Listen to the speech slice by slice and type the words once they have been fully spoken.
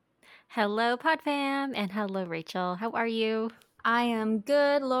Hello, Podfam, and hello, Rachel. How are you? I am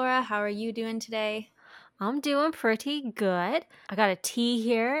good, Laura. How are you doing today? I'm doing pretty good. I got a tea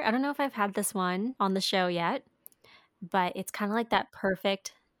here. I don't know if I've had this one on the show yet, but it's kind of like that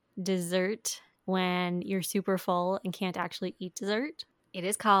perfect dessert when you're super full and can't actually eat dessert. It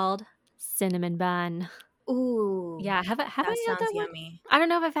is called cinnamon bun. Ooh, Yeah, have that I had that sounds one? yummy. I don't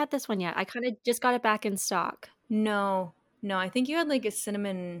know if I've had this one yet. I kind of just got it back in stock. No, no, I think you had like a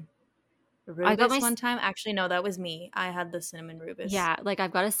cinnamon I got rubus my one time. Actually, no, that was me. I had the cinnamon rubus. Yeah, like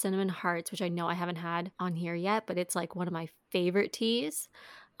I've got a cinnamon hearts, which I know I haven't had on here yet, but it's like one of my favorite teas.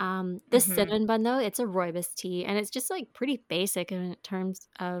 This Mm-hmm. cinnamon bun though, it's a rooibos tea, and it's just like pretty basic in terms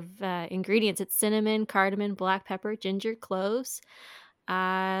of ingredients. It's cinnamon, cardamom, black pepper, ginger, cloves.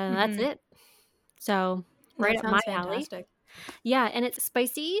 That's Mm-hmm. it. So right That up my sounds alley. fantastic. Yeah, and it's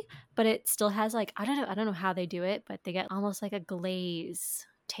spicy, but it still has like I don't know how they do it, but they get almost like a glaze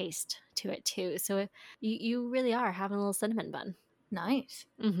taste to it too. So you really are having a little cinnamon bun. Nice.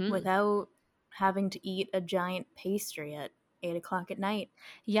 Mm-hmm. Without having to eat a giant pastry at 8 o'clock at night.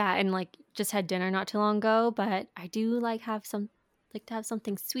 Yeah, and like just had dinner not too long ago, but I do like to have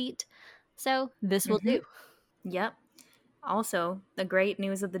something sweet. So this will Mm-hmm. do. Yep. Also, the great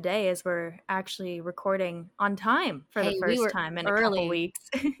news of the day is we're actually recording on time for the Hey, we first were time in a couple early. weeks.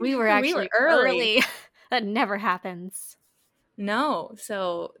 We were We were actually early. early. That never happens. No,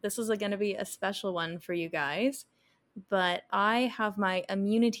 so this is going to be a special one for you guys. But I have my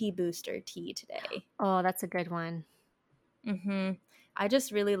immunity booster tea today. Oh, that's a good one. hmm I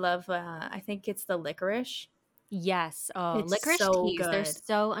just really love. I think it's the licorice. Yes. Oh, It's licorice so teas. They're good.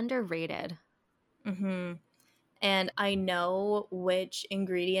 so underrated. hmm And I know which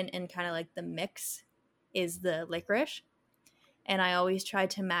ingredient in kind of like the mix is the licorice, and I always try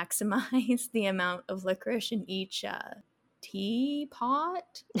to maximize the amount of licorice in each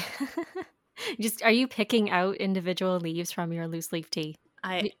teapot. Just are you picking out individual leaves from your loose leaf tea?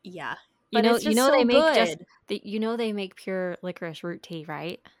 I You, Yeah, but it's you just know so they make just good. you know they make pure licorice root tea,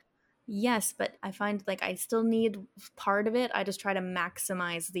 right? Yes, but I find like I still need part of it. I just try to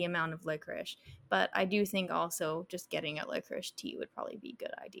maximize the amount of licorice. But I do think also just getting a licorice tea would probably be a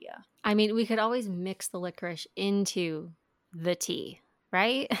good idea. I mean, we could always mix the licorice into the tea,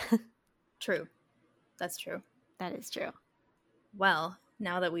 right? True. That's true. That is true. Well,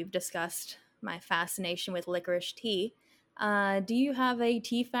 now that we've discussed my fascination with licorice tea, do you have a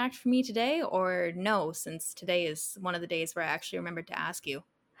tea fact for me today or no, since today is one of the days where I actually remembered to ask you?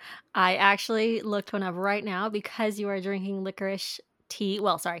 I actually looked one up right now because you are drinking licorice tea.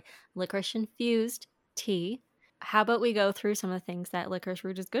 Well, sorry, licorice infused tea. How about we go through some of the things that licorice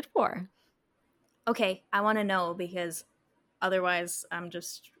root is good for? Okay, I want to know because otherwise I'm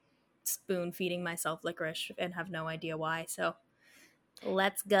just spoon feeding myself licorice and have no idea why. So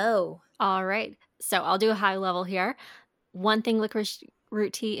let's go. All right. So I'll do a high level here. One thing licorice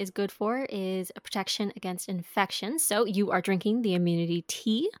root tea is good for is a protection against infection. So you are drinking the immunity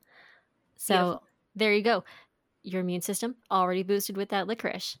tea. So Beautiful. there you go. Your immune system already boosted with that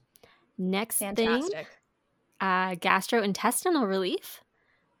licorice. Next thing, Fantastic. gastrointestinal relief.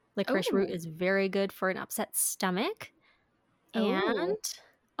 Licorice root Oh, is very good for an upset stomach. oh. And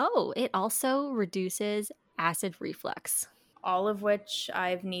oh, it also reduces acid reflux. All of which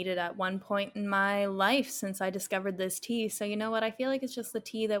I've needed at one point in my life since I discovered this tea. So you know what? I feel like it's just the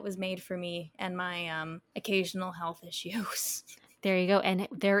tea that was made for me and my occasional health issues. There you go. And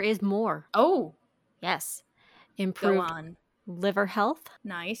there is more. Oh, Yes. go Improved on. liver health,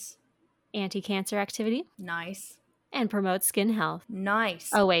 Nice. anti cancer activity, Nice. and promotes skin health.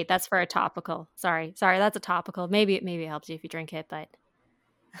 Nice. Oh, wait, that's for a topical. Sorry. That's a topical. Maybe it helps you if you drink it, but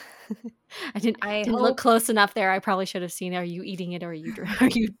I I didn't look hope close enough there. I probably should have seen, are you eating it or are you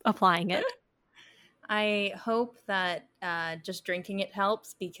applying it? I hope that just drinking it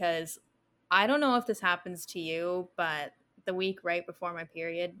helps because I don't know if this happens to you, but the week right before my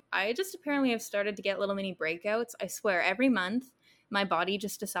period, I just apparently have started to get little mini breakouts. I swear, every month, my body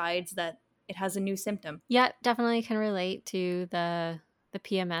just decides that it has a new symptom. Yeah, definitely can relate to the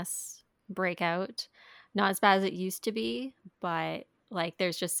PMS breakout. Not as bad as it used to be, but like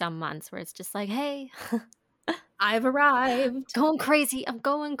there's just some months where it's just like, hey, I've arrived. going crazy. I'm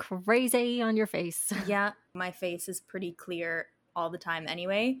going crazy on your face. Yeah, my face is pretty clear all the time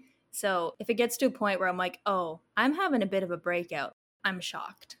anyway. So if it gets to a point where I'm like, oh, I'm having a bit of a breakout, I'm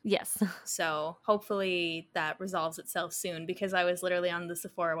shocked. Yes. So hopefully that resolves itself soon because I was literally on the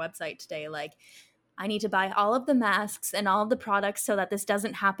Sephora website today, like, I need to buy all of the masks and all of the products so that this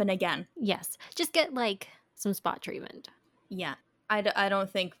doesn't happen again. Yes. Just get like some spot treatment. Yeah. I don't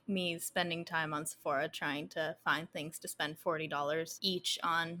think me spending time on Sephora trying to find things to spend $40 each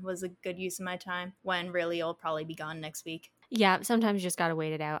on was a good use of my time, when really it'll probably be gone next week. Yeah, sometimes you just gotta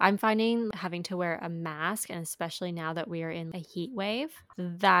wait it out. I'm finding having to wear a mask, and especially now that we are in a heat wave,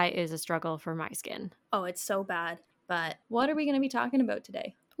 that is a struggle for my skin. Oh, it's so bad. But what are we going to be talking about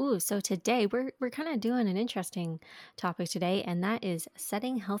today? Ooh, so today we're kind of doing an interesting topic today, and that is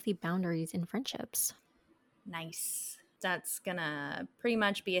setting healthy boundaries in friendships. Nice. That's going to pretty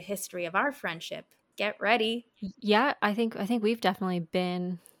much be a history of our friendship. Get ready. Yeah, I think we've definitely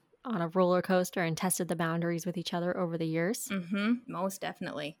been on a roller coaster and tested the boundaries with each other over the years. Most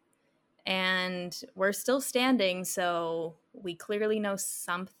definitely. And we're still standing, so we clearly know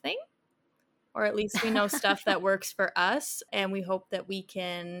something, or at least we know stuff that works for us, and we hope that we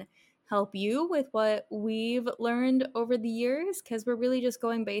can help you with what we've learned over the years, because we're really just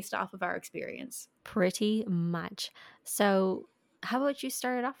going based off of our experience. Pretty much. So, how about you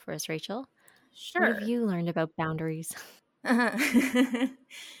start it off for us, Rachel? What have Sure. you learned about boundaries?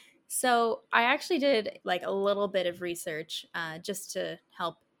 So I actually did like a little bit of research just to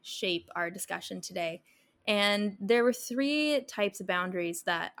help shape our discussion today. And there were three types of boundaries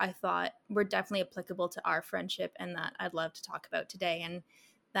that I thought were definitely applicable to our friendship and that I'd love to talk about today. And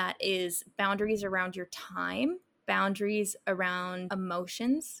that is boundaries around your time, boundaries around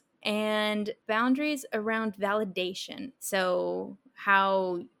emotions, and boundaries around validation. So,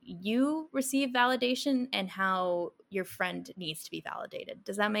 how you receive validation and how your friend needs to be validated.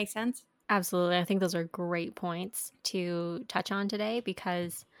 Does that make sense? Absolutely. I think those are great points to touch on today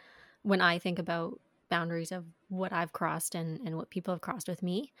because when I think about boundaries of what I've crossed and what people have crossed with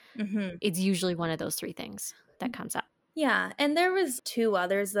me, Mm-hmm. it's usually one of those three things that comes up. Yeah, and there was two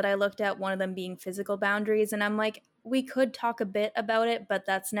others that I looked at, one of them being physical boundaries, and I'm like, we could talk a bit about it, but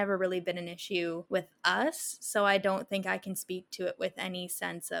that's never really been an issue with us, so I don't think I can speak to it with any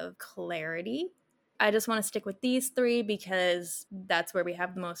sense of clarity. I just want to stick with these three because that's where we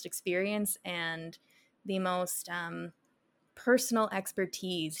have the most experience and the most personal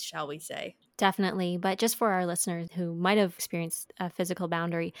expertise, shall we say. Definitely. But just for our listeners who might have experienced a physical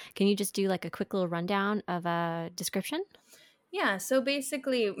boundary, can you just do like a quick little rundown of a description? Yeah, so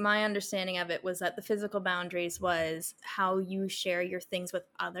basically, my understanding of it was that the physical boundaries was how you share your things with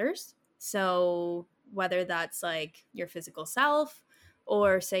others. So, whether that's like your physical self,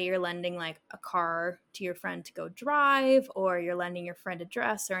 or say you're lending like a car to your friend to go drive, or you're lending your friend a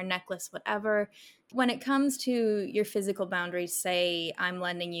dress or a necklace, whatever. When it comes to your physical boundaries, say I'm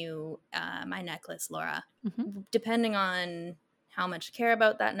lending you my necklace, Laura, Mm-hmm. depending on how much I care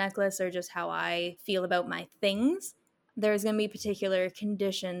about that necklace or just how I feel about my things, there's going to be particular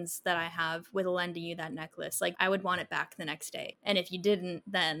conditions that I have with lending you that necklace. Like, I would want it back the next day. And if you didn't,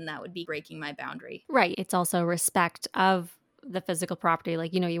 then that would be breaking my boundary. Right. It's also respect of the physical property.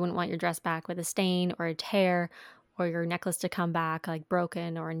 Like, you wouldn't want your dress back with a stain or a tear or your necklace to come back like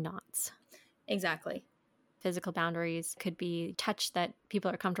broken or in knots. Exactly. Physical boundaries could be touch that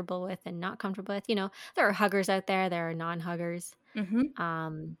people are comfortable with and not comfortable with. There are huggers out there are non-huggers.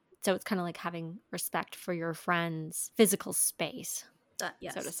 Mm-hmm. So it's kind of like having respect for your friend's physical space,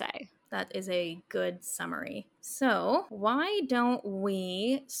 Yes. so to say. That is a good summary. So, why don't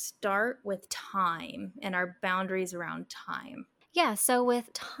we start with time and our boundaries around time? Yeah, so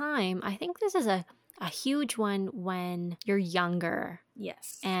with time, I think this is a huge one when you're younger.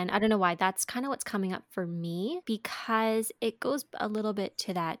 Yes. And I don't know why. That's kind of what's coming up for me because it goes a little bit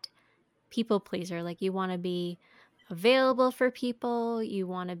to that people pleaser. Like you want to be available for people, you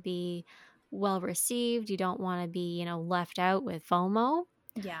want to be well received, you don't want to be, left out with FOMO.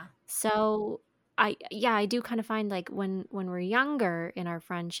 Yeah. So I do kind of find like when we're younger in our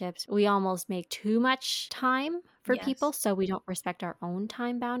friendships, we almost make too much time for people, Yes. so we don't respect our own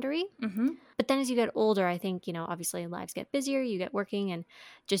time boundary. Mm-hmm. But then as you get older, I think, obviously lives get busier, you get working, and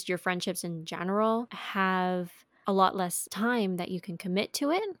just your friendships in general have a lot less time that you can commit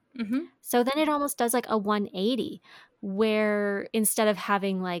to it. Mm-hmm. So then it almost does like a 180 where instead of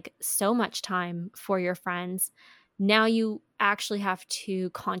having like so much time for your friends, now you actually have to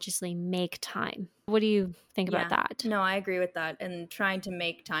consciously make time. What do you think about that? No, I agree with that. And trying to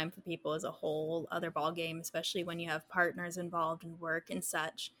make time for people is a whole other ball game, especially when you have partners involved in work and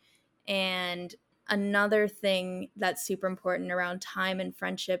such. And another thing that's super important around time and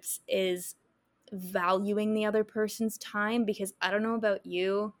friendships is valuing the other person's time, because I don't know about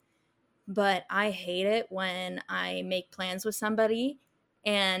you, but I hate it when I make plans with somebody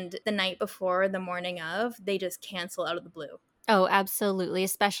and the night before, the morning of, they just cancel out of the blue. Oh, absolutely.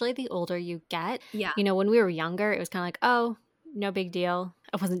 Especially the older you get. Yeah. When we were younger, it was kind of like, oh, no big deal.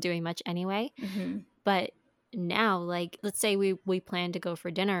 I wasn't doing much anyway. Mm-hmm. But now, like, let's say we plan to go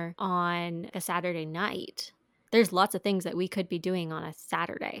for dinner on a Saturday night. There's lots of things that we could be doing on a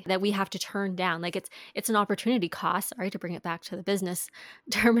Saturday that we have to turn down. Like, it's an opportunity cost. Sorry to bring it back to the business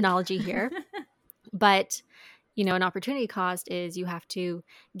terminology here. But, an opportunity cost is you have to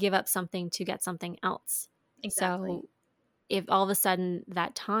give up something to get something else. Exactly. So if all of a sudden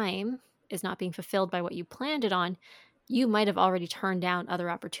that time is not being fulfilled by what you planned it on, you might have already turned down other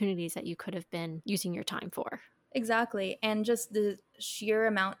opportunities that you could have been using your time for. Exactly. And just the sheer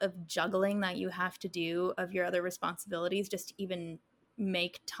amount of juggling that you have to do of your other responsibilities just to even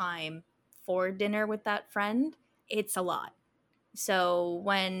make time for dinner with that friend, it's a lot. So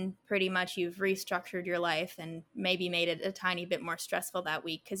when pretty much you've restructured your life and maybe made it a tiny bit more stressful that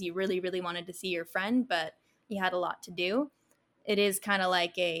week because you really, really wanted to see your friend, but you had a lot to do, it is kind of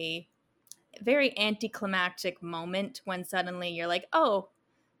like a very anticlimactic moment when suddenly you're like, oh,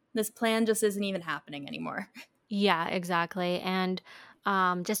 this plan just isn't even happening anymore. Yeah, exactly. And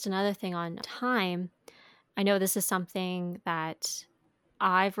just another thing on time, I know this is something that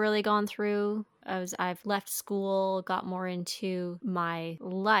I've really gone through as I've left school, got more into my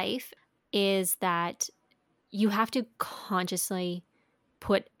life, is that you have to consciously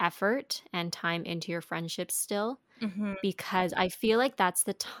put effort and time into your friendships still, Mm-hmm. because I feel like that's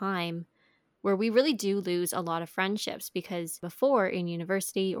the time where we really do lose a lot of friendships. Because before, in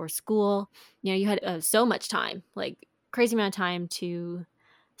university or school, you had so much time, like crazy amount of time to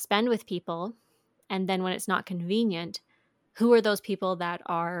spend with people. And then when it's not convenient, who are those people that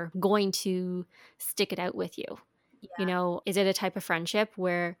are going to stick it out with you? Yeah. Is it a type of friendship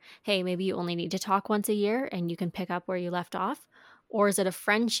where, hey, maybe you only need to talk once a year and you can pick up where you left off? Or is it a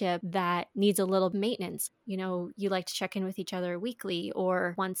friendship that needs a little maintenance? You like to check in with each other weekly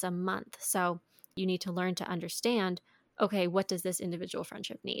or once a month. So you need to learn to understand, okay, what does this individual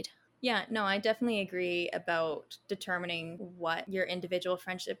friendship need? Yeah, no, I definitely agree about determining what your individual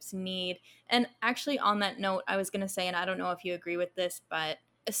friendships need. And actually, on that note, I was going to say, and I don't know if you agree with this, but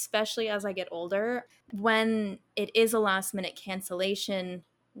especially as I get older, when it is a last minute cancellation,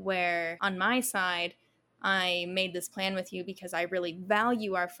 where on my side, I made this plan with you because I really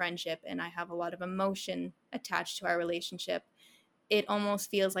value our friendship and I have a lot of emotion attached to our relationship, it almost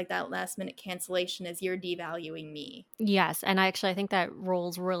feels like that last minute cancellation is you're devaluing me. Yes. And I think that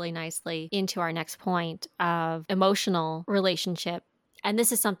rolls really nicely into our next point of emotional relationship. And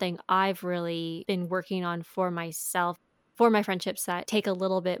this is something I've really been working on for myself, for my friendships that take a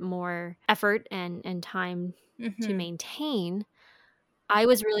little bit more effort and time to Mm-hmm. maintain. I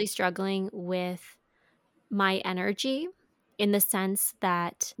was really struggling with my energy, in the sense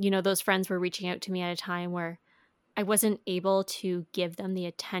that, those friends were reaching out to me at a time where I wasn't able to give them the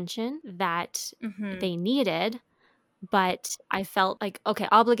attention that Mm-hmm. they needed. But I felt like, okay,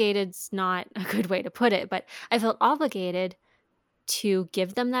 obligated's not a good way to put it, but I felt obligated to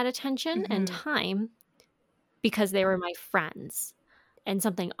give them that attention and Mm-hmm. time because they were my friends. And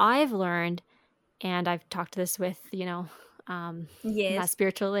something I've learned, and I've talked this with, that Yes.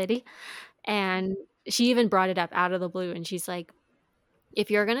 spiritual lady, and she even brought it up out of the blue. And she's like,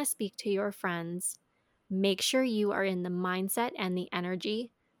 if you're going to speak to your friends, make sure you are in the mindset and the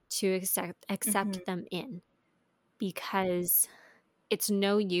energy to Mm-hmm. accept them in, because it's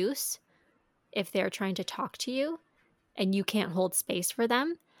no use if they're trying to talk to you and you can't hold space for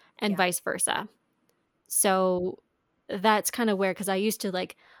them, and Yeah. vice versa. So that's kind of where, because I used to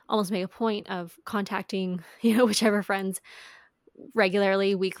like almost make a point of contacting, whichever friends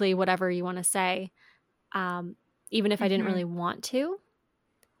regularly, weekly, whatever you want to say, even if I didn't Mm-hmm. really want to.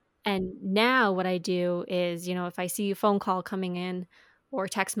 And now what I do is, if I see a phone call coming in or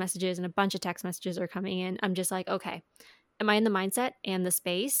text messages and a bunch of text messages are coming in, I'm just like, okay, am I in the mindset and the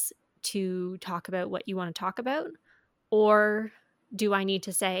space to talk about what you want to talk about? Or do I need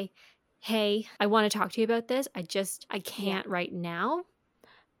to say, hey, I want to talk to you about this. I Yeah. can't right now.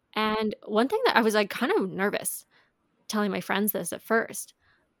 And one thing that I was like kind of nervous telling my friends this at first,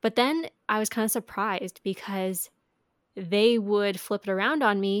 but then I was kind of surprised because they would flip it around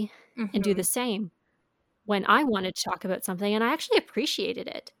on me and do Mm-hmm. the same when I wanted to talk about something. And I actually appreciated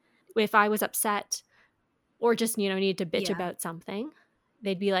it. If I was upset or just, needed to bitch Yeah. about something,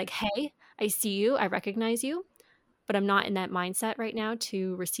 they'd be like, hey, I see you, I recognize you, but I'm not in that mindset right now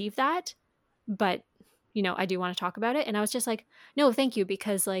to receive that. But, I do want to talk about it. And I was just like, no, thank you.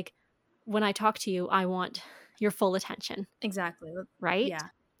 Because, like, when I talk to you, I want your full attention. Exactly. Right. Yeah.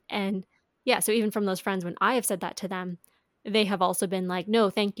 And yeah, so even from those friends, when I have said that to them, they have also been like, no,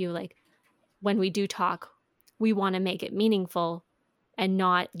 thank you. Like, when we do talk, we want to make it meaningful and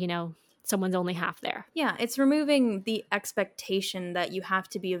not, someone's only half there. Yeah, it's removing the expectation that you have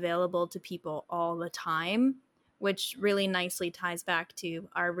to be available to people all the time, which really nicely ties back to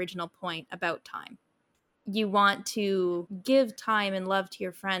our original point about time. You want to give time and love to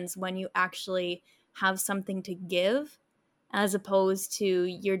your friends when you actually have something to give, as opposed to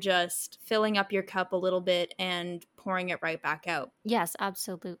you're just filling up your cup a little bit and pouring it right back out. Yes,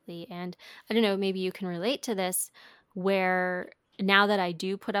 absolutely. And I don't know, maybe you can relate to this, where now that I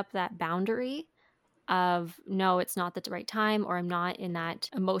do put up that boundary of no, it's not the right time, or I'm not in that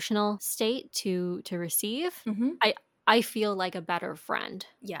emotional state to receive, Mm-hmm. I I feel like a better friend.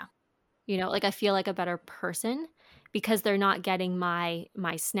 Yeah, Like I feel like a better person because they're not getting my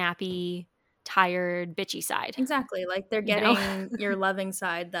snappy, tired, bitchy side, exactly. Like they're you know? getting your loving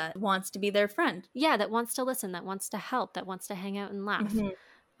side that wants to be their friend. Yeah, that wants to listen, that wants to help, that wants to hang out and laugh. Mm-hmm.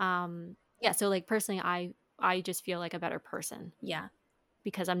 Yeah, so like personally I just feel like a better person Yeah.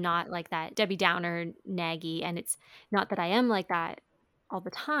 because I'm not like that Debbie Downer naggy, and it's not that I am like that all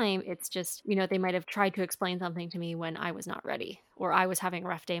the time. It's just, they might have tried to explain something to me when I was not ready or I was having a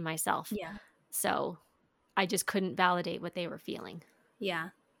rough day myself. Yeah. So, I just couldn't validate what they were feeling. Yeah.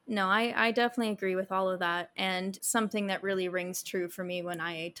 No, I definitely agree with all of that. And something that really rings true for me when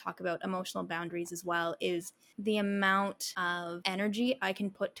I talk about emotional boundaries as well is the amount of energy I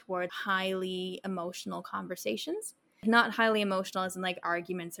can put toward highly emotional conversations. Not highly emotional as in like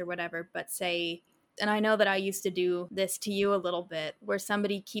arguments or whatever, but say, and I know that I used to do this to you a little bit, where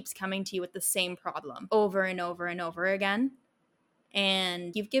somebody keeps coming to you with the same problem over and over and over again.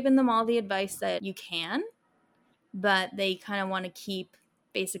 And you've given them all the advice that you can, but they kind of want to keep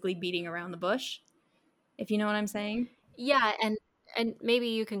basically beating around the bush, if you know what I'm saying. Yeah, and maybe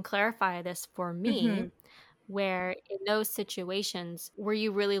you can clarify this for me, Mm-hmm. where in those situations, were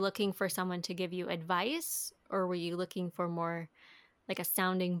you really looking for someone to give you advice, or were you looking for more like a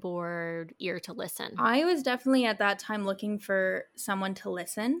sounding board, ear to listen? I was definitely at that time looking for someone to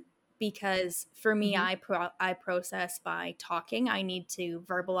listen because for me, Mhm. I process by talking. I need to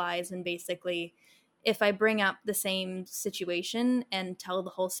verbalize and basically, if I bring up the same situation and tell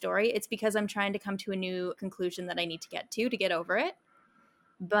the whole story, it's because I'm trying to come to a new conclusion that I need to get over it.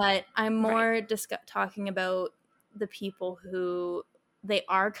 But I'm Right. more talking about the people who they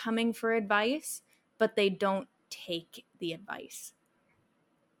are coming for advice, but they don't take the advice.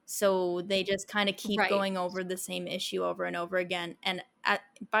 So they just kind of keep Right. going over the same issue over and over again. And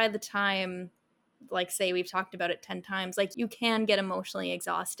by the time, like, say we've talked about it 10 times, like, you can get emotionally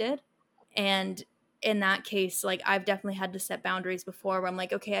exhausted. And in that case, like, I've definitely had to set boundaries before where I'm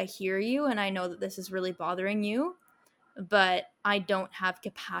like, okay, I hear you and I know that this is really bothering you, but I don't have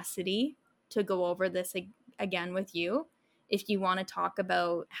capacity to go over this again with you. If you want to talk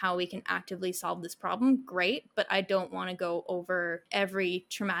about how we can actively solve this problem, great, but I don't want to go over every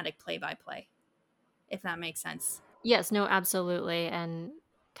traumatic play by play, if that makes sense. Yes, no, absolutely, and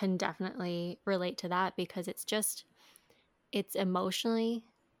can definitely relate to that because it's emotionally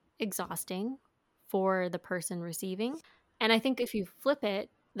exhausting for the person receiving. And I think if you flip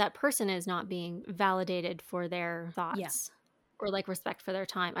it, that person is not being validated for their Yeah. thoughts or like respect for their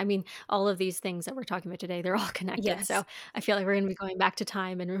time. I mean, all of these things that we're talking about today, they're all connected. Yes. So I feel like we're going to be going back to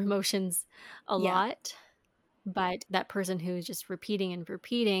time and emotions a Yeah. lot. But that person who's just repeating and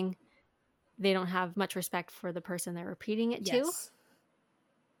repeating, they don't have much respect for the person they're repeating it to. Yes.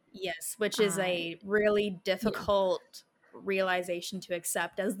 Yes, which is Uh, a really you know, difficult realization to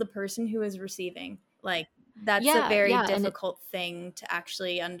accept as the person who is receiving. Like, that's a yeah, very yeah, and difficult thing to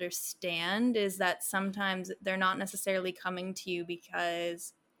actually understand, is that sometimes they're not necessarily coming to you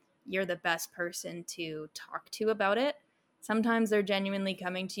because you're the best person to talk to about it. Sometimes they're genuinely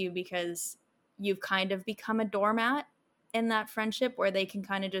coming to you because you've kind of become a doormat in that friendship where they can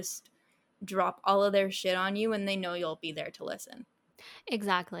kind of just drop all of their shit on you and they know you'll be there to listen.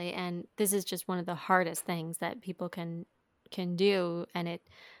 exactly. And this is just one of the hardest things that people can do, and it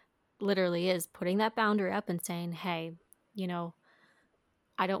literally is putting that boundary up and saying, "Hey, you know,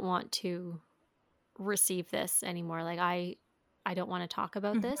 I don't want to receive this anymore. Like I don't want to talk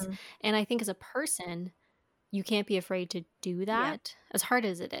about this." Hmm. And I think as a person, you can't be afraid to do Yeah. that as hard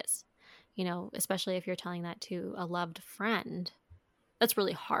as it is. Especially if you're telling that to a loved friend. That's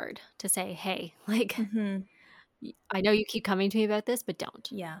really hard to say, "Hey, like Hmm. I know you keep coming to me about this, but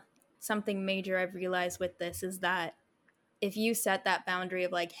don't." Yeah. Something major I've realized with this is that if you set that boundary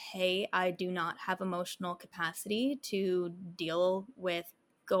of like, hey, I do not have emotional capacity to deal with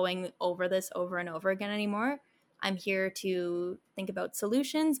going over this over and over again anymore. I'm here to think about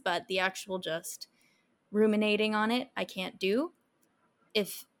solutions, but the actual just ruminating on it, I can't do.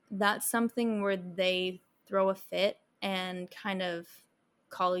 If that's something where they throw a fit and kind of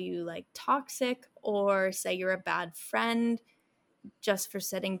call you like toxic or say you're a bad friend just for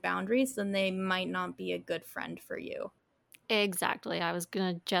setting boundaries, then they might not be a good friend for you. Exactly. I was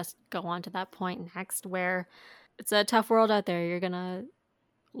going to just go on to that point next, where it's a tough world out there. You're going to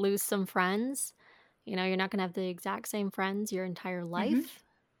lose some friends. You know, you're not going to have the exact same friends your entire Mm-hmm. life.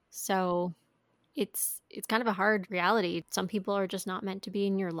 So it's kind of a hard reality. Some people are just not meant to be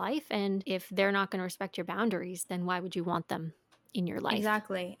in your life, and if they're not going to respect your boundaries, then why would you want them in your life?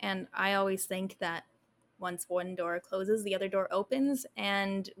 Exactly. And I always think that once one door closes, the other door opens.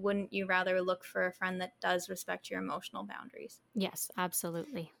 And wouldn't you rather look for a friend that does respect your emotional boundaries? Yes,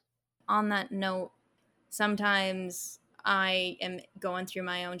 absolutely. On that note, sometimes I am going through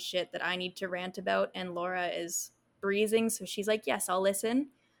my own shit that I need to rant about, and Laura is breezing. So she's like, yes, I'll listen.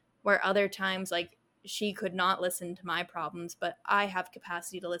 Where other times, like, she could not listen to my problems, but I have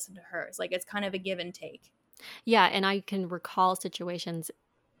capacity to listen to hers. Like, it's kind of a give and take. Yeah, and I can recall situations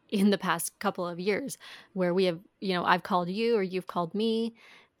in the past couple of years where we have, you know, I've called you or you've called me,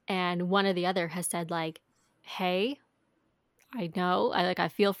 and one or the other has said like, "Hey, I know, I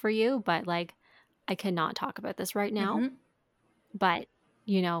feel for you, but like I cannot talk about this right now, Mm-hmm. but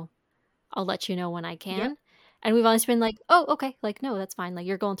you know, I'll let you know when I Yep. can." And we've always been like, "Oh, okay, like no, that's fine. Like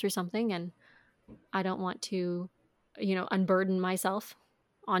you're going through something and I don't want to, you know, unburden myself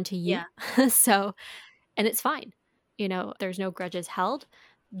onto you." Yeah. So, and it's fine. You know, there's no grudges held.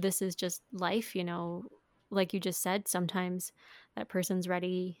 This is just life, you know, like you just said, sometimes that person's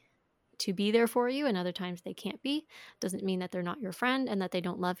ready to be there for you and other times they can't be. Doesn't mean that they're not your friend and that they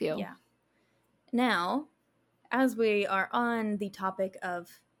don't love you. Yeah. Now, as we are on the topic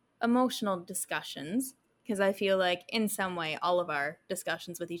of emotional discussions, because I feel like in some way all of our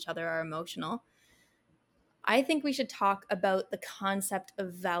discussions with each other are emotional, I think we should talk about the concept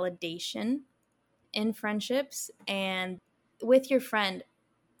of validation in friendships. And with your friend,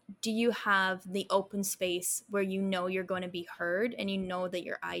 do you have the open space where you know you're going to be heard and you know that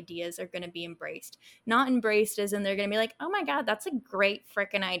your ideas are going to be embraced? Not embraced as in they're going to be like, oh my God, that's a great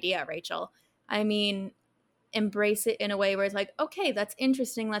freaking idea, Rachel. I mean, embrace it in a way where it's like, okay, that's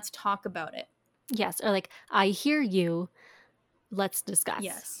interesting. Let's talk about it. Yes, or like, I hear you. Let's discuss.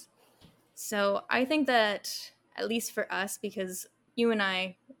 Yes. So I think that, at least for us, because you and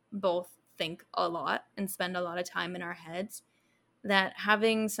I both think a lot and spend a lot of time in our heads, that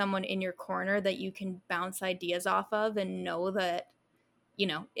having someone in your corner that you can bounce ideas off of and know that, you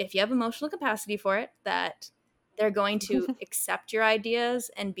know, if you have emotional capacity for it, that they're going to accept your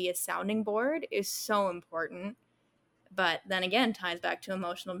ideas and be a sounding board is so important. But then again, ties back to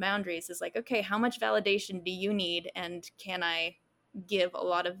emotional boundaries is like, okay, how much validation do you need? And can I give a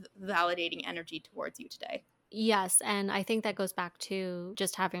lot of validating energy towards you today? Yes, and I think that goes back to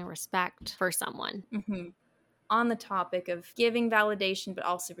just having respect for someone. Mm-hmm. On the topic of giving validation, but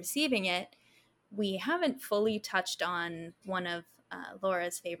also receiving it, we haven't fully touched on one of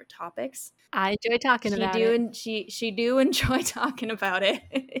Laura's favorite topics. I enjoy talking She about do it. and she do enjoy talking about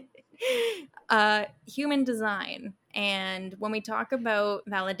it. Human design. And when we talk about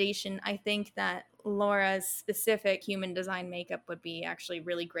validation, I think that Laura's specific human design makeup would be actually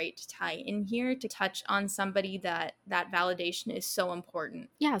really great to tie in here to touch on somebody that validation is so important.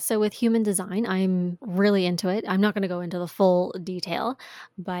 Yeah, so with human design, I'm really into it. I'm not going to go into the full detail,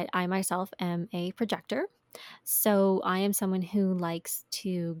 but I myself am a projector. So I am someone who likes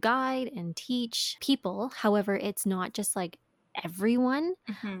to guide and teach people. However, it's not just like everyone.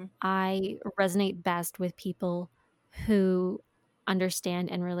 Mm-hmm. I resonate best with people who understand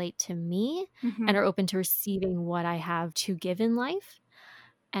and relate to me Mm-hmm. and are open to receiving what I have to give in life.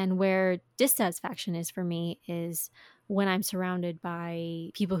 And where dissatisfaction is for me is when I'm surrounded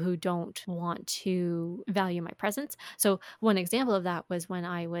by people who don't want to value my presence. So, one example of that was when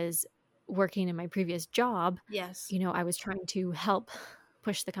I was working in my previous job. Yes. You know, I was trying to help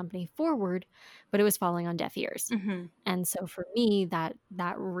push the company forward, but it was falling on deaf ears. Mm-hmm. And so for me, that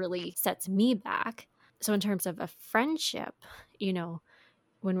really sets me back. So in terms of a friendship, you know,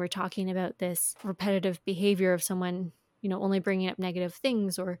 when we're talking about this repetitive behavior of someone, you know, only bringing up negative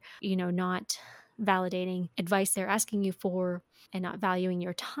things or, you know, not validating advice they're asking you for and not valuing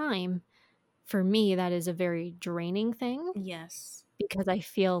your time, for me, that is a very draining thing Yes. because I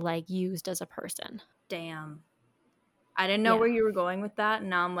feel like used as a person. Damn. I didn't know Yeah. where you were going with that. And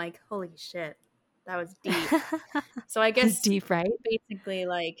now I'm like, holy shit, that was deep. So I It's guess deep, right? basically,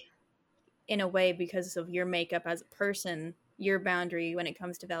 like, in a way, because of your makeup as a person, your boundary when it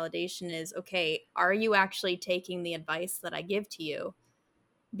comes to validation is, okay, are you actually taking the advice that I give to you?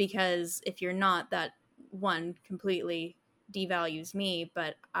 Because if you're not, that one completely devalues me,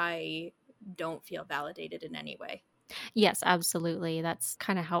 but I don't feel validated in any way. Yes, absolutely. That's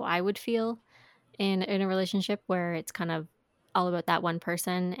kind of how I would feel in a relationship where it's kind of all about that one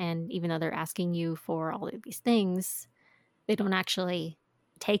person, and even though they're asking you for all of these things, they don't actually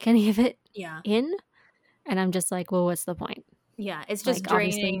take any of it Yeah. in, and I'm just like, "Well, what's the point?" Yeah, it's just Like,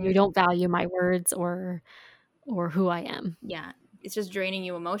 obviously, you draining. don't value my words or who I am. Yeah, it's just draining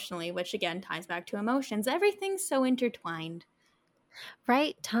you emotionally, which again ties back to emotions. Everything's so intertwined.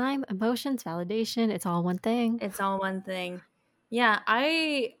 Right? Time, emotions, validation, it's all one thing. It's all one thing. Yeah,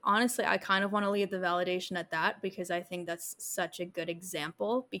 I honestly, I kind of want to leave the validation at that because I think that's such a good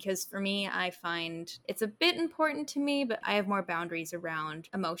example. Because for me, I find it's a bit important to me, but I have more boundaries around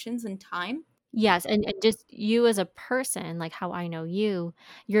emotions and time. Yes, and just you as a person, like how I know you,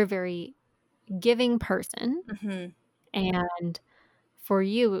 you're a very giving person, Hmm. and for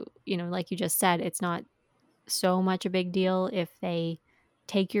you, like you just said, it's not so much a big deal if they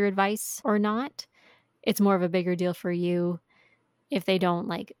take your advice or not. It's more of a bigger deal for you if they don't,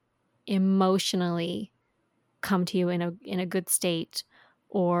 like, emotionally come to you in a good state,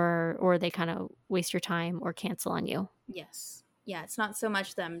 or they kind of waste your time or cancel on you. Yes. Yeah, it's not so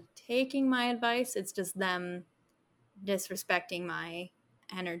much them taking my advice, it's just them disrespecting my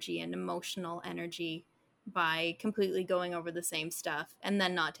energy and emotional energy by completely going over the same stuff and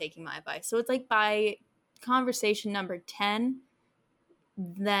then not taking my advice. So it's like by conversation number 10,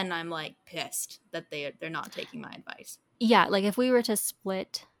 then I'm like pissed that they're not taking my advice. Yeah, like if we were to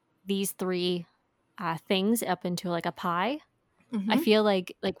split these three things up into like a pie, I Mhm. feel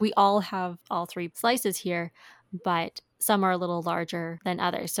like we all have all three slices here, but some are a little larger than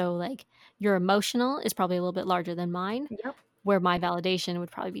others. So like your emotional is probably a little bit larger than mine, Yep. where my validation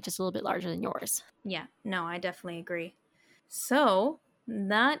would probably be just a little bit larger than yours. Yeah. No, I definitely agree. So,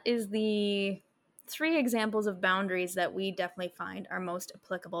 that is the three examples of boundaries that we definitely find are most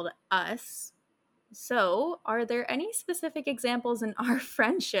applicable to us. So, are there any specific examples in our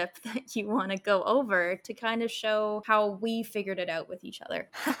friendship that you want to go over to kind of show how we figured it out with each other?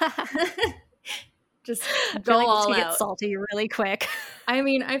 Just I feel go like this all could get out. salty really quick. I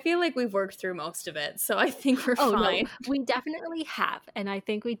mean, I feel like we've worked through most of it, so I think we're Oh, no, fine. we definitely have, and I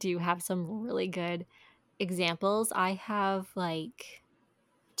think we do have some really good examples. I have, like,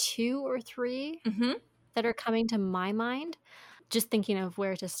 2 or 3 Hmm. that are coming to my mind, just thinking of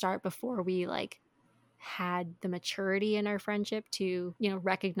where to start before we, like, had the maturity in our friendship to,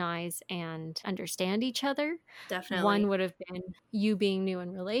 recognize and understand each other. One Definitely. would have been you being new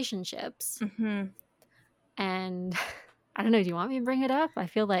in relationships, Hmm. and I don't know, do you want me to bring it up? I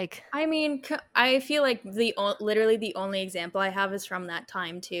feel like I mean, I feel like literally the only example I have is from that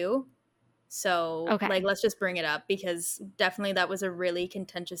time too. So, like, okay. let's just bring it up because definitely that was a really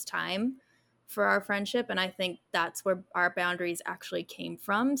contentious time for our friendship. And I think that's where our boundaries actually came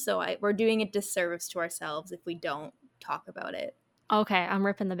from. So, we're doing a disservice to ourselves if we don't talk about it. Okay, I'm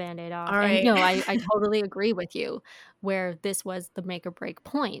ripping the Band-Aid off. All And right. no, I totally agree with you where this was the make or break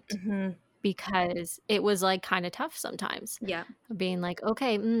point Hmm. because it was like kind of tough sometimes Yeah. being like,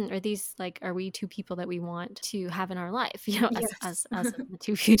 okay, are we two people that we want to have in our life? As Yes. the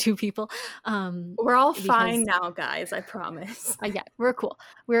two people. We're all fine Because now, guys. I promise. yeah, we're cool.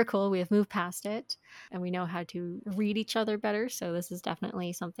 We're cool. We have moved past it and we know how to read each other better. So this is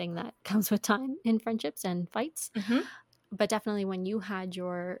definitely something that comes with time in friendships and fights. Hmm. But definitely when you had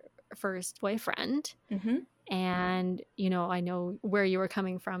your first boyfriend, Hmm. and I know where you were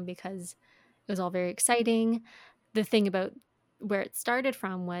coming from because it was all very exciting. The thing about where it started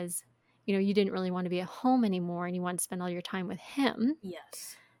from was, you didn't really want to be at home anymore and you wanted to spend all your time with him.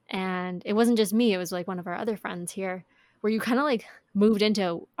 Yes. And it wasn't just me, it was like one of our other friends here where you kind of like moved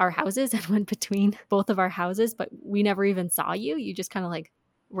into our houses and went between both of our houses, but we never even saw you. You just kind of like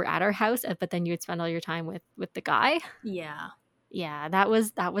were at our house, but then you would spend all your time with the guy. Yeah. Yeah, that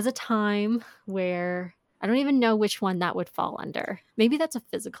was a time where I don't even know which one that would fall under. Maybe that's a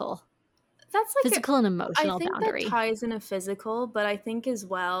That's like physical and I emotional think that boundary. ties in a physical, but I think as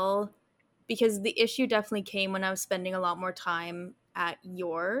well because the issue definitely came when I was spending a lot more time at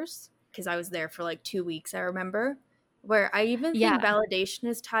yours because I was there for like 2 weeks, I remember. Where I even think Yeah. validation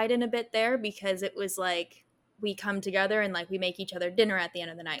is tied in a bit there because it was like we come together and like we make each other dinner at the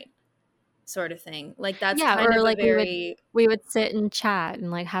end of the night, sort of thing. Like that's Yeah, kind or of a like we would very we would sit and chat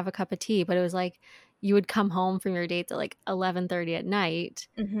and like have a cup of tea, but it was like you would come home from your dates at like 11:30 at night,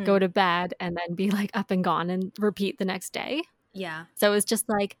 go Mhm. to bed, and then be like up and gone and repeat the next day. Yeah. So it was just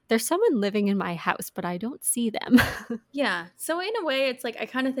like there's someone living in my house, but I don't see them. Yeah. So in a way, it's like I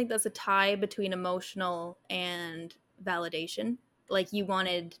kind of think that's a tie between emotional and validation. Like you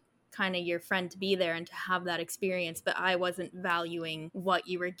wanted kind of your friend to be there and to have that experience, but I wasn't valuing what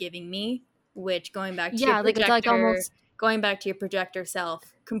you were giving me. which going back to your Yeah, like it's like projector, almost going back to your projector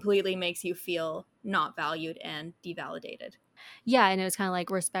self completely makes you feel not valued and devalidated. yeah, and it was kind of like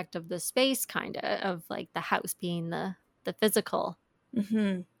respect of the space, kind of like the house being the physical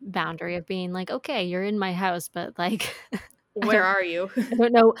Mm-hmm. boundary of being like, okay, you're in my house, but like I Where don't are you? I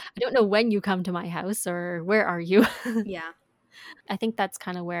don't know when you come to my house or where are you. Yeah. I think that's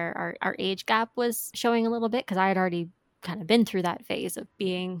kind of where our age gap was showing a little bit, because I had already kind of been through that phase of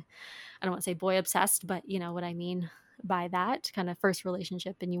being, I don't want to say boy obsessed, but you know what I mean by that kind of first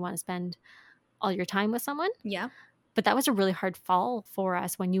relationship, and you want to spend all your time with someone. Yeah. But that was a really hard fall for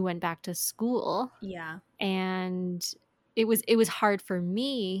us when you went back to school, Yeah. and it was hard for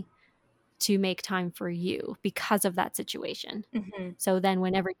me to make time for you because of that situation. Mm-hmm. So then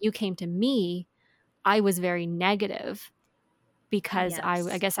whenever you came to me, I was very negative, because I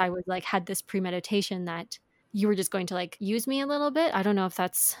Yes. guess I was like had this premeditation that you were just going to like use me a little bit. I don't know if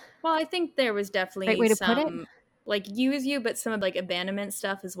that's Well, I think there was the right definitely way to put it. some like use you, but some of like abandonment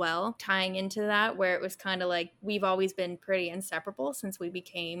stuff as well, tying into that, where it was kind of like we've always been pretty inseparable since we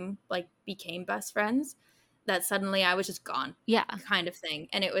became best friends. That suddenly I was just gone, Yeah. kind of thing.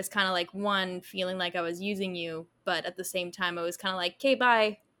 And it was kind of like one feeling like I was using you, but at the same time, I was kind of like, okay,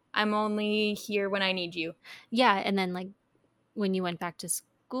 bye. I'm only here when I need you. Yeah. And then like when you went back to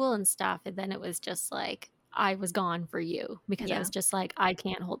school and stuff, and then it was just like I was gone for you, because I Yeah. was just like, I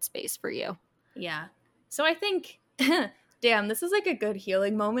can't hold space for you. Yeah. So I think, damn, this is like a good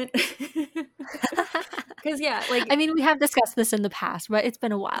healing moment. Because, yeah, I like, mean, we have discussed this in the past, but it's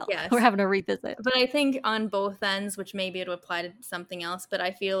been a while. We're yes. having a revisit. But I think on both ends, which maybe it would apply to something else, but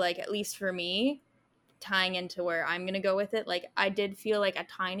I feel like, at least for me, tying into where I'm going to go with it, like, I did feel like a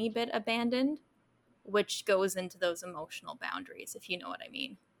tiny bit abandoned, which goes into those emotional boundaries, if you know what I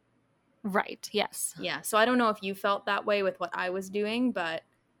mean. Right. Yes. Yeah. So I don't know if you felt that way with what I was doing, but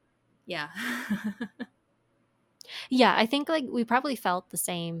yeah. Yeah. I think like we probably felt the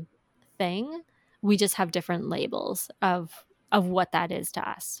same thing. We just have different labels of what that is to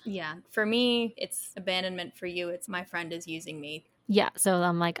us. Yeah. For me, it's abandonment. For you, it's my friend is using me. Yeah. So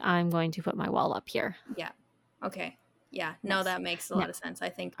I'm like, I'm going to put my wall up here. Yeah. Okay. Yeah. No, Yes. that makes a No, lot of sense. I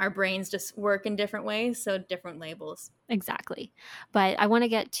think our brains just work in different ways, so different labels. exactly. But I want to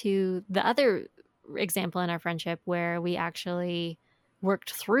get to the other example in our friendship where we actually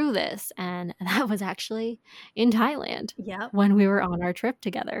worked through this. And that was actually in Thailand Yep. when we were on our trip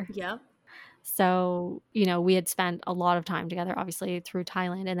together. Yep. So, you know, we had spent a lot of time together, obviously, through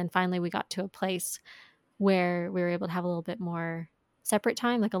Thailand. And then finally we got to a place where we were able to have a little bit more separate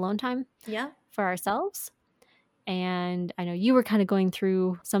time, like alone time Yep. for ourselves. And I know you were kind of going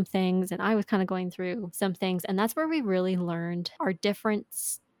through some things, and I was kind of going through some things. And that's where we really learned our different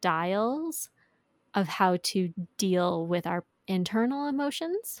styles of how to deal with our internal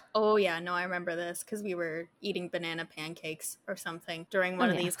emotions. Oh, yeah. No, I remember this because we were eating banana pancakes or something during Oh, one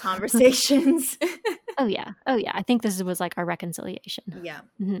of yeah. these conversations. Oh, yeah. Oh, yeah. I think this was like our reconciliation. Yeah.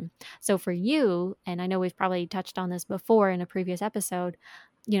 Mm-hmm. So for you, and I know we've probably touched on this before in a previous episode,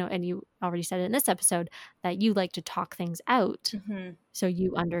 you know, and you already said it in this episode, that you like to talk things out Mm-hmm. so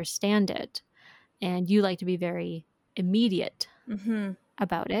you understand it, and you like to be very immediate Mm-hmm.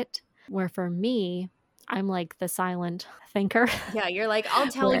 about it. Where for me, I'm like the silent thinker. Yeah. You're like, I'll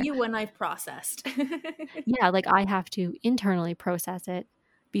tell Where, you when I've processed. yeah, like I have to internally process it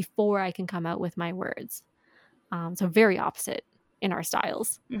before I can come out with my words. So very opposite in our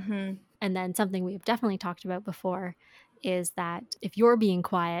styles. Mm-hmm. And then something we have definitely talked about before is that if you're being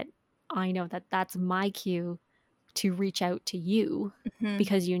quiet, I know that that's my cue to reach out to you Mm-hmm.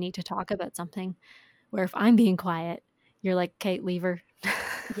 because you need to talk about something. Where if I'm being quiet, you're like, Kate, leave her.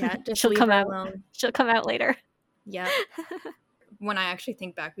 Yeah. Just She'll leave come her out. alone. She'll come out later. Yeah. When I actually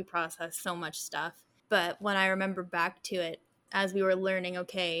think back, we processed so much stuff. But when I remember back to it, as we were learning,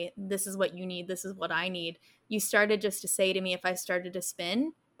 okay, this is what you need, this is what I need, you started just to say to me if I started to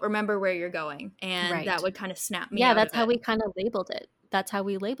spin, remember where you're going. And Right. that would kind of snap me Yeah, out that's of how it. we kind of labeled it. That's how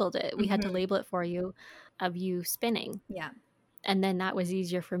we labeled it. We had to Mhm. label it for you of you spinning. Yeah. And then that was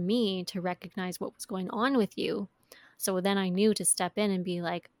easier for me to recognize what was going on with you. So then I knew to step in and be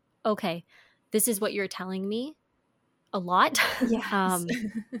like, okay, this is what you're telling me a lot. Yes.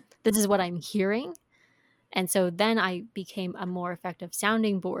 This is what I'm hearing. And so then I became a more effective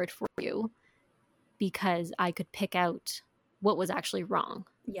sounding board for you because I could pick out what was actually wrong.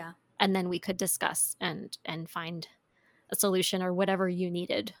 Yeah. And then we could discuss and find a solution or whatever you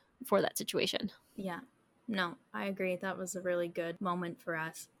needed for that situation. Yeah. No, I agree. That was a really good moment for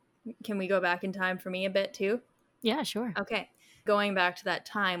us. Can we go back in time for me a bit too? Yeah, sure. Okay. Going back to that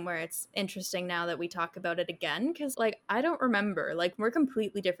time where it's interesting now that we talk about it again, because like I don't remember, like we're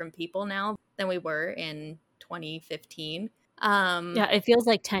completely different people now than we were in 2015. Yeah, it feels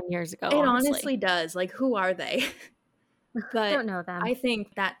like 10 years ago, It honestly. honestly does. Like, who are they? But Don't know them. I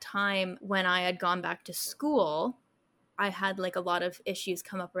think that time when I had gone back to school, I had like a lot of issues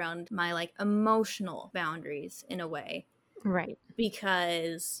come up around my like emotional boundaries in a way, Right.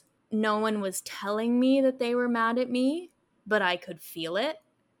 because no one was telling me that they were mad at me, but I could feel it.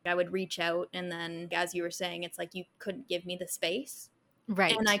 I would reach out, and then, as you were saying, it's like you couldn't give me the space. And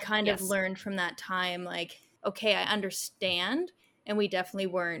I Right. kind of Yes. learned from that time, like, okay, I understand. And we definitely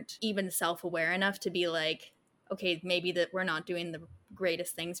weren't even self aware enough to be like, okay, maybe that we're not doing the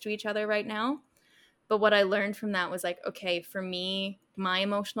greatest things to each other right now. But what I learned from that was like, okay, for me, my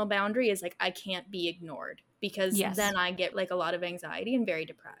emotional boundary is like, I can't be ignored, because Yes. then I get like a lot of anxiety and very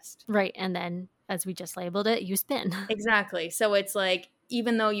depressed. Right. And then, as we just labeled it, you spin. Exactly. So it's like,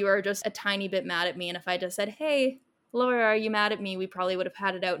 even though you are just a tiny bit mad at me, and if I just said, hey, Laura, are you mad at me? We probably would have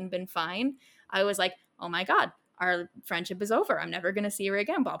had it out and been fine. I was like, oh my God, our friendship is over. I'm never going to see her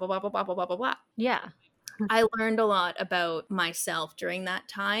again. Blah, blah, blah, blah, blah, blah, blah, blah, blah. Yeah. I learned a lot about myself during that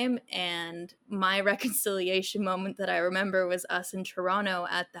time. And my reconciliation moment that I remember was us in Toronto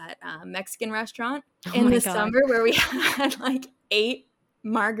at that Mexican restaurant Oh in my the God. summer, where we had like 8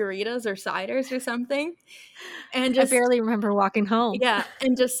 margaritas or ciders or something. And I just, barely remember walking home. yeah,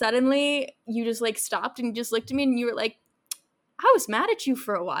 and just suddenly you just like stopped and you just looked at me and you were like, I was mad at you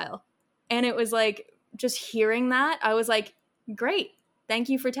for a while. And it was like, just hearing that, I was like, great. Thank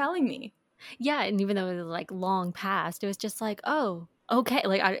you for telling me. Yeah. And even though it was like long past, it was just like, oh, okay.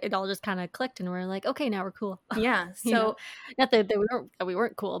 Like it all just kind of clicked and we're like, okay, now we're cool. Yeah. You know, So, not that we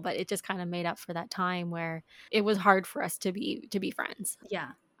weren't cool, but it just kind of made up for that time where it was hard for us to be friends. yeah,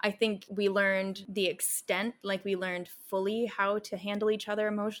 I think we learned the extent, like we learned fully how to handle each other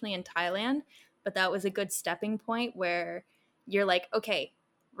emotionally in Thailand. But that was a good stepping point where you're like, okay,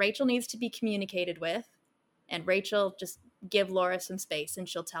 Rachel needs to be communicated with, and Rachel, just give Laura some space and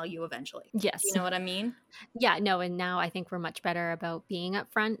she'll tell you eventually. Do you Yes. know what I mean? Yeah, no, and now I think we're much better about being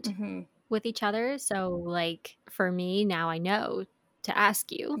upfront Mm-hmm. with each other. So, like, for me, now I know to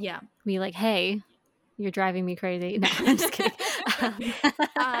ask you, Yeah. be like, hey, you're driving me crazy. No, I'm just kidding.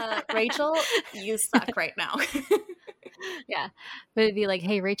 Rachel, you suck right now. Yeah. But it'd be like,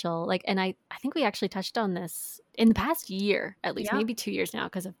 hey, Rachel, like, and I think we actually touched on this in the past year, at least, Yeah. maybe 2 years now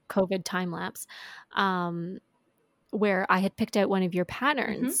because of COVID time lapse, um, where I had picked out one of your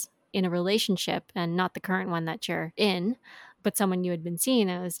patterns in a relationship and not the current one that you're in, but someone you had been seeing.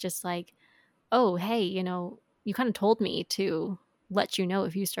 I was just like, oh, hey, you kind of told me to let you know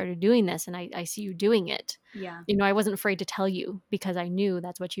if you started doing this and I see you doing it. Yeah. I wasn't afraid to tell you because I knew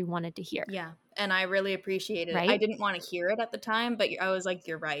that's what you wanted to hear. Yeah. And I really appreciated it. I Right? didn't want to hear it at the time, but I was like,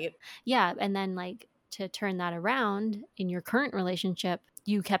 you're right. Yeah. And then, like, to turn that around in your current relationship,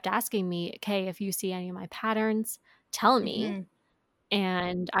 you kept asking me, okay, if you see any of my patterns, tell me. Mm-hmm.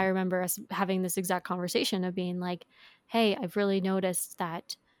 And I remember us having this exact conversation of being like, hey, I've really noticed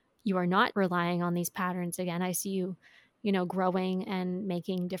that you are not relying on these patterns again. I see you, growing and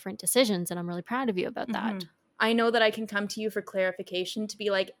making different decisions. And I'm really proud of you about Mm-hmm. that. I know that I can come to you for clarification to be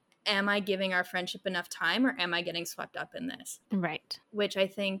like, am I giving our friendship enough time, or am I getting swept up in this? Right. Which I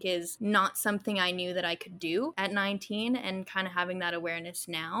think is not something I knew that I could do at 19, and kind of having that awareness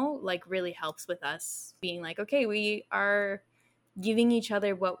now like really helps with us being like, okay, we are giving each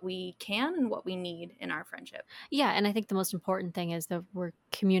other what we can and what we need in our friendship. Yeah. And I think the most important thing is that we're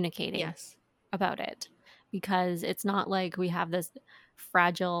communicating Yes. about it, because it's not like we have this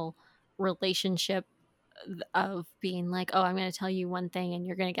fragile relationship of being like, oh, I'm going to tell you one thing and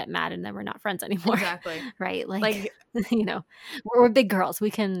you're going to get mad and then we're not friends anymore. Exactly. Right? Like, we're big girls. We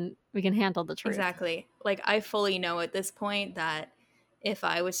can handle the truth. exactly. Like, I fully know at this point that if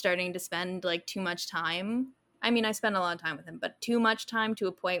I was starting to spend like too much time, I mean, I spend a lot of time with him, but too much time to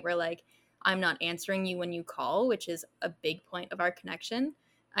a point where like I'm not answering you when you call, which is a big point of our connection.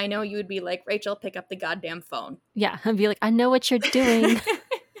 I know you would be like, Rachel, pick up the goddamn phone. Yeah. And be like, I know what you're doing.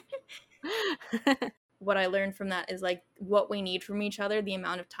 What I learned from that is like what we need from each other, the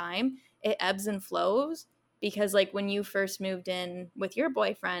amount of time, it ebbs and flows. Because like when you first moved in with your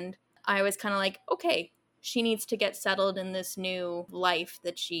boyfriend, I was kind of like, okay, she needs to get settled in this new life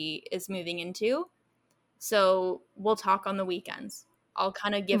that she is moving into. So we'll talk on the weekends. I'll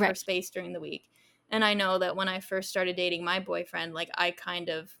kind of give her Right. space during the week. And I know that when I first started dating my boyfriend, like I kind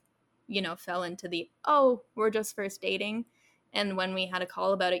of, fell into the, oh, we're just first dating. And when we had a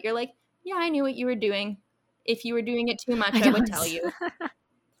call about it, you're like, yeah, I knew what you were doing. If you were doing it too much, I would tell you.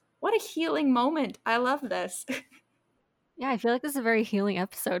 What a healing moment. I love this. Yeah, I feel like this is a very healing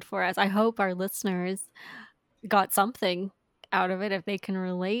episode for us. I hope our listeners got something out of it if they can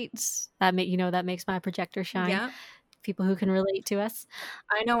relate. That makes my projector shine. Yeah. People who can relate to us.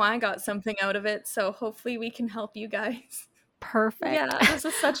 I know I got something out of it, so hopefully we can help you guys. Perfect. Yeah, this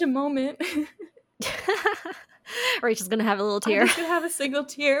is such a moment. Rachel's gonna have a little tear. I'm just gonna have a single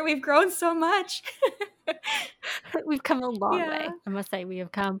tear. We've grown so much. We've come a long Yeah. way. I must say we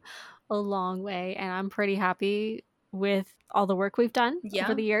have come a long way, and I'm pretty happy with all the work we've done Yeah.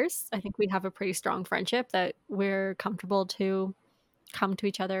 over the years. I think we have a pretty strong friendship that we're comfortable to come to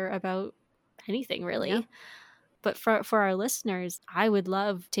each other about anything, really. Yeah. But for our listeners, I would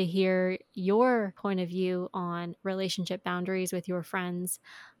love to hear your point of view on relationship boundaries with your friends.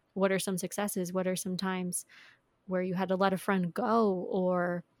 What are some successes? What are some times where you had to let a friend go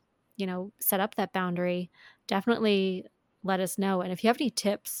or, set up that boundary? Definitely let us know. And if you have any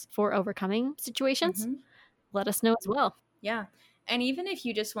tips for overcoming situations, let us know as well. Yeah. And even if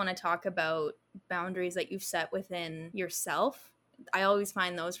you just want to talk about boundaries that you've set within yourself, I always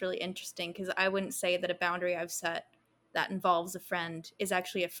find those really interesting because I wouldn't say that a boundary I've set that involves a friend is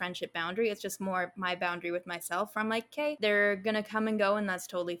actually a friendship boundary. It's just more my boundary with myself where I'm like, okay, they're going to come and go and that's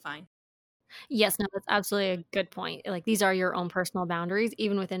totally fine. Yes, no, that's absolutely a good point. Like, these are your own personal boundaries,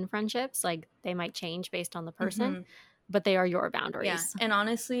 even within friendships. Like, they might change based on the person, but they are your boundaries. Yeah. And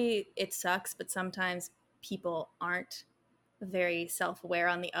honestly, it sucks, but sometimes people aren't very self-aware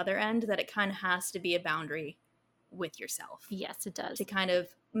on the other end that it kind of has to be a boundary with yourself. Yes, it does. To kind of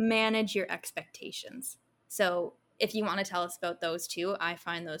manage your expectations. So if you want to tell us about those too, I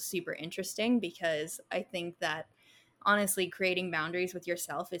find those super interesting because I think that honestly, creating boundaries with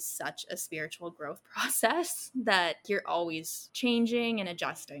yourself is such a spiritual growth process that you're always changing and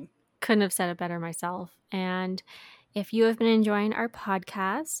adjusting. Couldn't have said it better myself. And if you have been enjoying our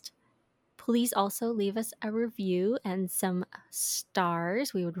podcast, please also leave us a review and some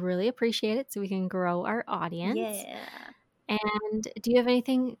stars. We would really appreciate it so we can grow our audience. Yeah. And do you have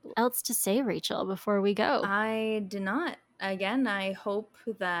anything else to say, Rachel, before we go? I do not. Again, I hope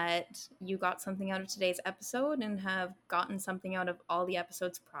that you got something out of today's episode and have gotten something out of all the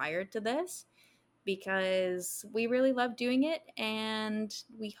episodes prior to this because we really love doing it and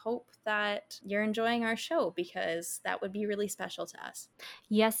we hope that you're enjoying our show because that would be really special to us.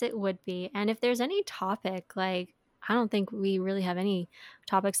 Yes, it would be. And if there's any topic, like, I don't think we really have any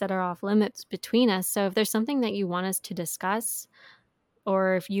topics that are off limits between us. So if there's something that you want us to discuss,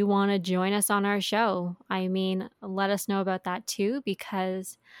 or if you want to join us on our show, let us know about that too,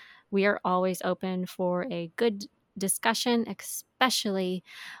 because we are always open for a good discussion, especially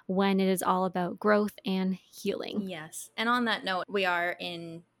when it is all about growth and healing. Yes. And on that note, we are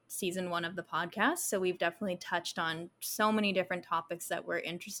in season 1 of the podcast, so we've definitely touched on so many different topics that we're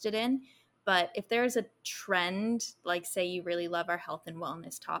interested in. But if there's a trend, like say you really love our health and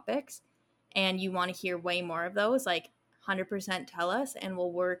wellness topics and you want to hear way more of those, like 100% tell us and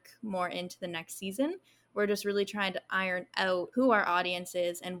we'll work more into the next season. We're just really trying to iron out who our audience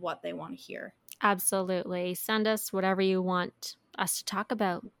is and what they want to hear. Absolutely. Send us whatever you want us to talk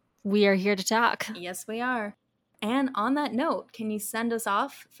about. We are here to talk. Yes, we are. And on that note, can you send us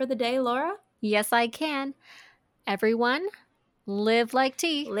off for the day, Laura? Yes, I can. Everyone, live like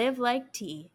tea. Live like tea.